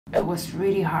It was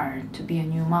really hard to be a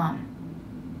new mom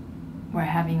while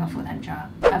having a full-time job.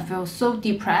 I feel so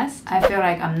depressed. I feel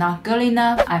like I'm not good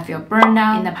enough. I feel burned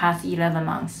out in the past 11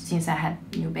 months since I had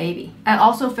a new baby. I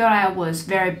also feel like I was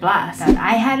very blessed that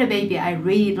I had a baby. I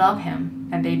really love him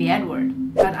and baby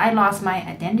Edward. But I lost my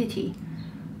identity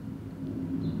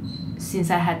since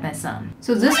I had my son.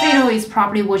 So this video is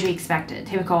probably what you expected,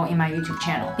 typical in my YouTube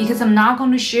channel. Because I'm not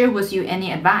going to share with you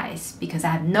any advice, because I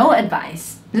have no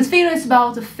advice. This video is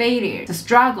about the failure, the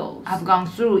struggle I've gone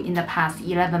through in the past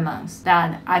 11 months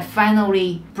that I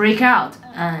finally break out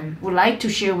and would like to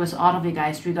share with all of you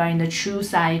guys regarding the true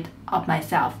side of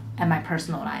myself and my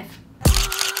personal life.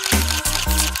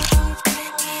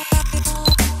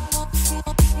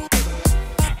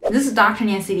 This is Dr.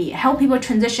 Nancy Lee. I help people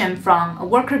transition from a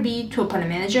worker bee to a product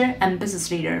manager and business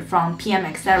leader from PM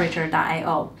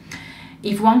Accelerator.io.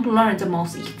 If you want to learn the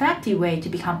most effective way to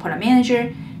become product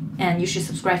manager, and you should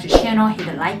subscribe to the channel, hit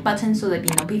the like button so that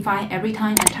you'll be notified every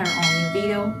time I turn on a new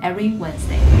video every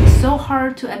Wednesday. It's so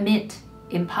hard to admit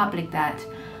in public that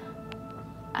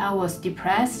I was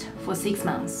depressed for 6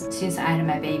 months since I had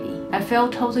my baby. I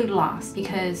felt totally lost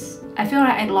because I feel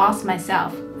like I lost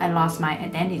myself. I lost my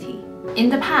identity. In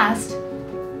the past,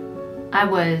 I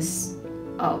was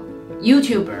a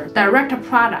YouTuber, director of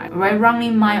product, right,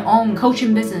 running my own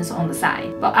coaching business on the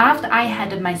side. But after I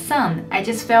had my son, I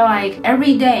just felt like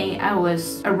every day I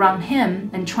was around him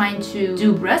and trying to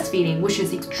do breastfeeding, which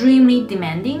is extremely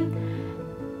demanding.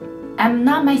 I'm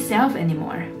not myself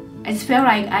anymore. I just feel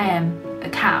like I am a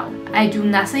cow. I do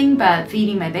nothing but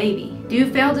feeding my baby. Do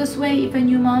you feel this way if a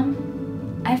new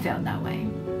mom? I felt that way.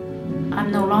 I'm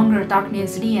no longer Dr.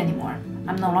 Nancy Lee anymore.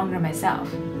 I'm no longer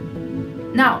myself.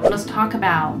 Now, let's talk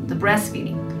about the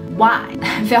breastfeeding. Why?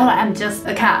 I feel like I'm just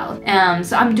a cow.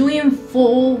 So I'm doing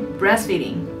full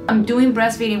breastfeeding. I'm doing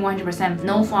breastfeeding 100%,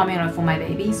 no formula for my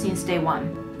baby since day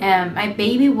one. And my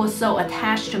baby was so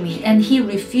attached to me, and he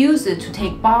refused to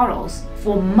take bottles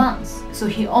for months. So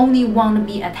he only wanted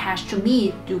to be attached to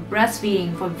me, do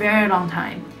breastfeeding for a very long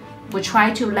time. We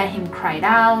tried to let him cry it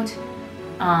out.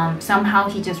 Somehow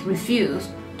he just refused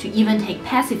to even take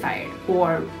pacifier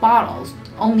or bottles,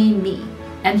 only me.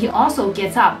 And he also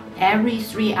gets up every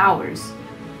 3 hours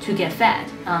to get fed.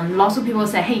 Lots of people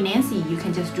say, hey Nancy, you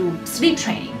can just do sleep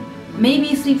training.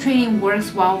 Maybe sleep training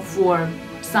works well for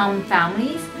some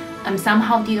families and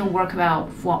somehow didn't work well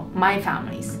for my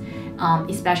families,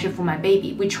 especially for my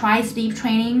baby. We tried sleep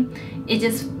training.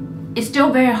 It's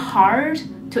still very hard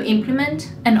to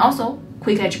implement. And also,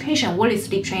 quick education, what is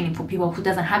sleep training for people who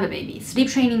doesn't have a baby? Sleep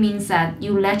training means that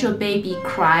you let your baby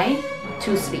cry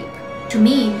to sleep. To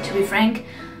me, to be frank,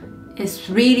 it's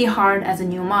really hard as a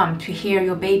new mom to hear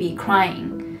your baby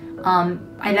crying.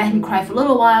 I let him cry for a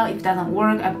little while. If it doesn't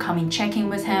work, I'm coming checking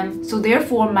with him. So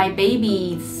therefore, my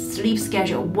baby's sleep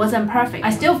schedule wasn't perfect. I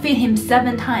still feed him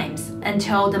 7 times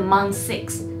until the month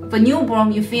 6. For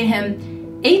newborn, you feed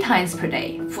him 8 times per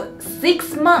day. For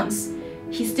 6 months,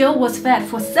 he still was fed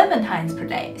for 7 times per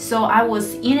day. So I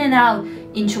was in and out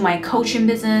into my coaching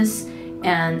business,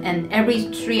 and every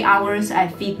 3 hours I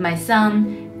feed my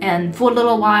son, and for a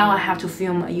little while I have to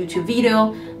film a YouTube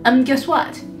video. And guess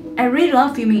what? I really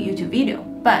love filming YouTube video,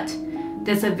 but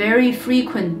there's a very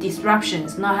frequent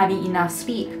disruptions, not having enough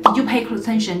sleep. Did you pay close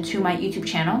attention to my YouTube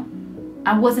channel?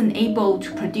 I wasn't able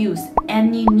to produce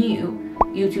any new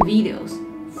YouTube videos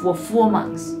for 4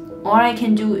 months. All I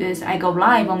can do is I go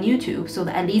live on YouTube so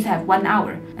that at least I have 1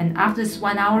 hour. And after this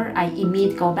 1 hour, I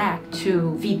immediately go back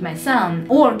to feed my son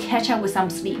or catch up with some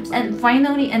sleeps. And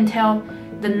finally, until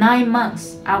the 9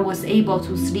 months, I was able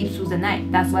to sleep through the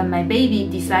night. That's when my baby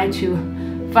decided to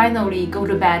finally go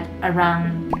to bed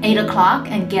around 8 o'clock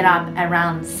and get up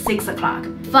around 6 o'clock.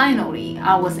 Finally,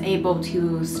 I was able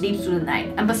to sleep through the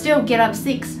night, but still get up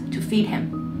 6 to feed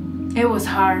him. It was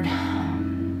hard.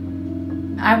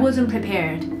 I wasn't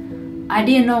prepared. I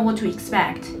didn't know what to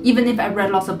expect, even if I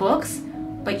read lots of books,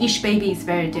 but each baby is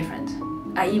very different.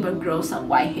 I even grow some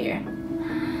white hair.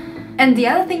 And the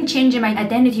other thing changing my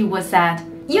identity was that,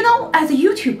 you know, as a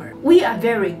YouTuber, we are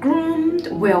very groomed,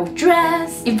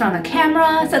 well-dressed, in front of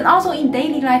cameras, and also in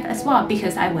daily life as well,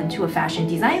 because I went to a fashion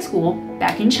design school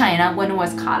back in China when I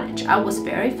was college. I was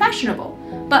very fashionable.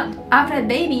 But after a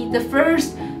baby, the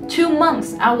first 2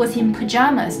 months, I was in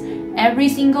pajamas every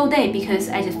single day because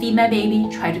I just feed my baby,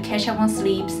 try to catch up on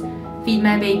sleeps, feed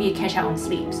my baby, catch up on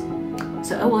sleeps.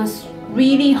 So it was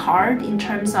really hard in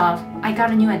terms of I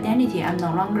got a new identity. I'm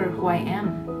no longer who I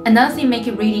am. Another thing make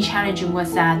it really challenging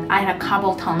was that I had a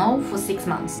carpal tunnel for 6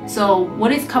 months. So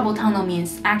what is carpal tunnel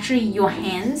means? Actually, your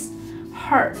hands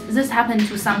heard this happened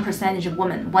to some percentage of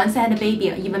women. Once they had a baby,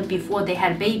 or even before they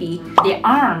had a baby, their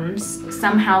arms,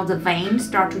 somehow the veins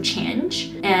start to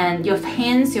change, and your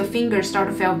hands, your fingers start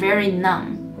to feel very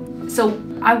numb. So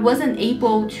I wasn't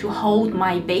able to hold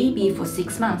my baby for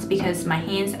 6 months because my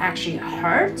hands actually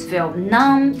hurt, feel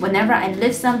numb. Whenever I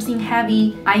lift something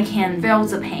heavy, I can feel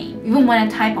the pain. Even when I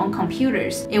type on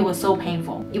computers, it was so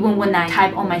painful. Even when I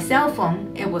type on my cell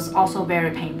phone, it was also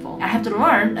very painful. I have to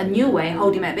learn a new way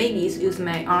holding my babies, using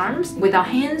my arms, without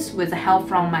hands, with the help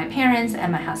from my parents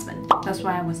and my husband. That's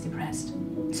why I was depressed.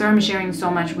 So I'm sharing so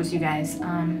much with you guys.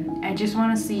 I just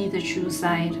want to see the true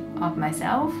side of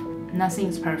myself.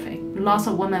 Nothing's perfect. Lots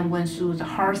of women went through the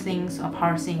hard things,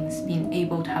 being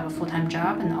able to have a full-time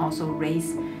job and also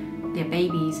raise their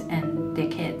babies and their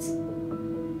kids.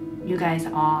 You guys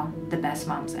are the best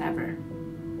moms ever.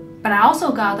 But I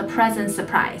also got a pleasant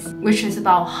surprise, which is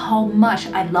about how much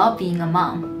I love being a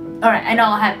mom. Alright, I know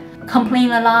I have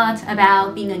complained a lot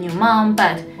about being a new mom,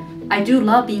 but I do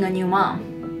love being a new mom.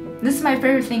 This is my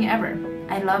favorite thing ever.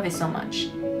 I love it so much.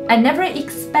 I never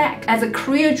expect, as a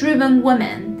career-driven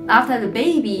woman, after the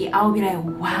baby, I'll be like,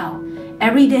 wow,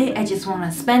 every day I just want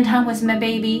to spend time with my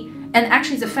baby. And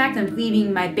actually the fact that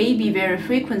feeding my baby very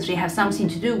frequently has something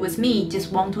to do with me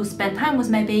just want to spend time with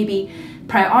my baby,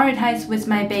 prioritize with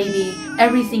my baby,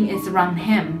 everything is around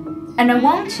him. And I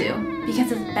want to,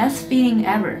 because it's the best feeling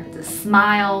ever. The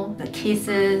smile, the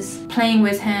kisses, playing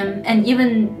with him, and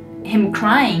even him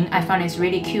crying, I find it's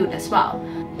really cute as well.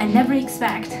 I never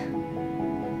expect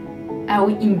I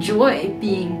will enjoy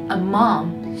being a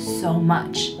mom so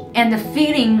much. And the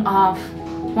feeling of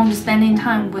want to spending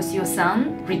time with your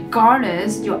son,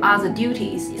 regardless your other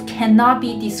duties, it cannot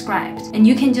be described. And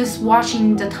you can just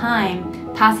watching the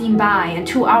time passing by and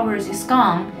 2 hours is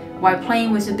gone while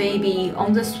playing with the baby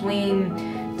on the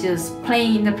swing, just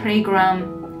playing in the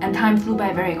playground, and time flew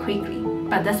by very quickly.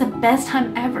 But that's the best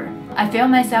time ever. I feel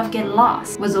myself get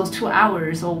lost with those 2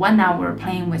 hours or 1 hour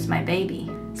playing with my baby.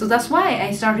 So that's why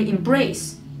I started to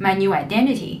embrace my new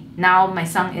identity. Now my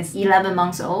son is 11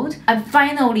 months old. I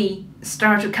finally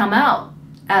start to come out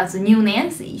as a new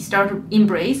Nancy, start to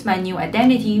embrace my new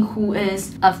identity, who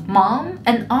is a mom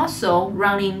and also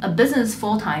running a business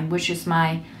full-time, which is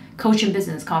my coaching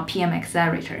business called PM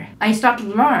Accelerator. I start to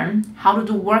learn how to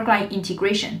do work-life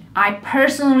integration. I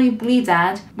personally believe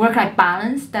that work-life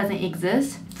balance doesn't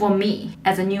exist for me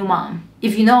as a new mom.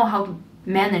 If you know how to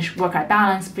manage work-life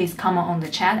balance, please comment on the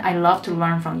chat. I love to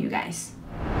learn from you guys.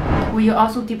 Were you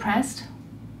also depressed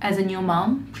as a new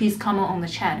mom? Please comment on the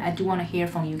chat. I do want to hear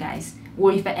from you guys.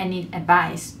 Or if any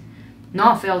advice,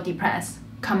 not feel depressed,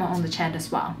 comment on the chat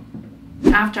as well.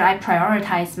 After I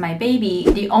prioritize my baby,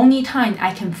 the only time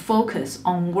I can focus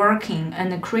on working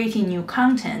and creating new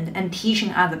content and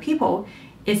teaching other people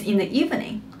is in the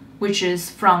evening, which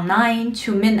is from 9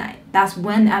 to midnight. That's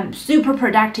when I'm super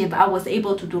productive. I was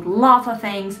able to do lots of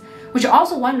things, which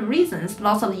also one of the reasons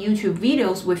lots of the YouTube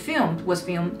videos was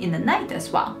filmed in the night as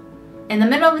well. In the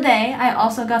middle of the day, I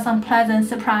also got some pleasant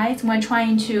surprise when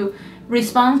trying to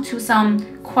respond to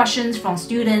some questions from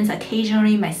students.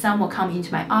 Occasionally, my son will come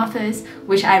into my office,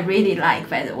 which I really like,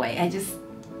 by the way. I just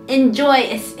enjoy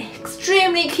it. It's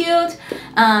extremely cute.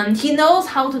 He knows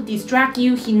how to distract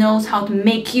you. He knows how to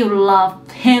make you love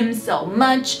him so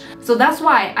much. So that's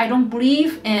why I don't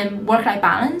believe in work-life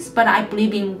balance, but I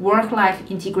believe in work-life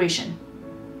integration.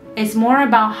 It's more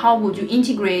about how would you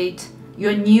integrate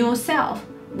your new self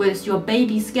with your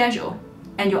baby schedule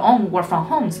and your own work from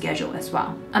home schedule as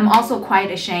well. I'm also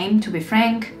quite ashamed, to be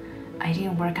frank. I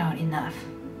didn't work out enough.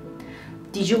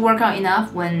 Did you work out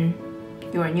enough when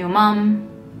you're a new mom,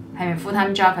 having a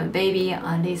full-time job, have a baby?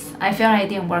 At least I feel like I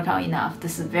didn't work out enough.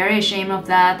 This is very ashamed of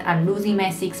that. I'm losing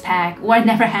my six-pack, or I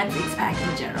never had six-pack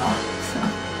in general. So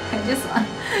I just want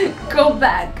to go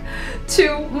back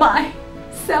to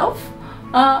myself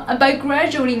by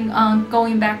gradually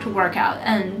going back to workout.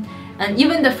 And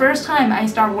even the first time I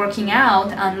start working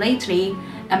out, lately,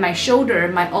 and my shoulder,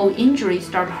 my old injury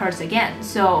start to hurt again.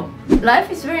 So life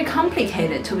is very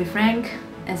complicated, to be frank,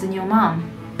 as a new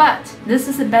mom. But this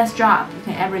is the best job you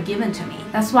can ever given to me.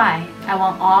 That's why I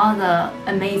want all the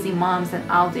amazing moms that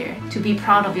out there to be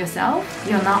proud of yourself.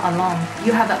 You're not alone.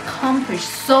 You have accomplished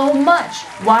so much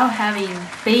while having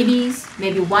babies,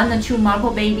 maybe 1 or 2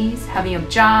 multiple babies, having a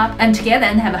job, and together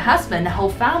and have a husband, a whole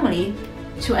family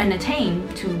to entertain,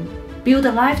 to build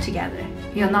a life together.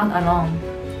 You're not alone.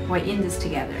 We're in this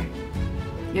together.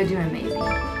 You're doing amazing.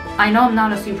 I know I'm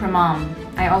not a super mom.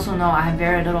 I also know I have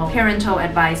very little parental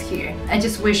advice here. I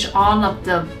just wish all of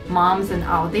the moms and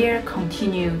out there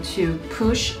continue to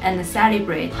push and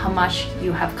celebrate how much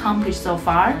you have accomplished so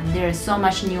far. There is so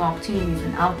much new opportunities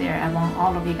out there. I want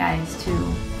all of you guys to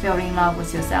fall in love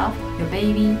with yourself, your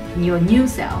baby, your new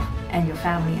self, and your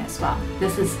family as well.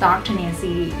 This is Dr.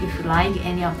 Nancy. If you like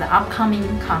any of the upcoming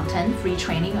content, free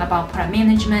training about product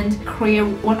management, career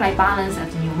work-life balance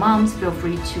as new moms, feel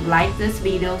free to like this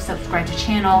video, subscribe to the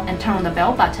channel, and turn on the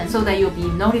bell button so that you'll be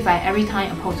notified every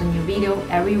time I post a new video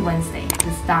every Wednesday.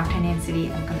 This is Dr.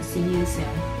 Nancy. I'm gonna see you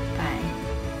soon.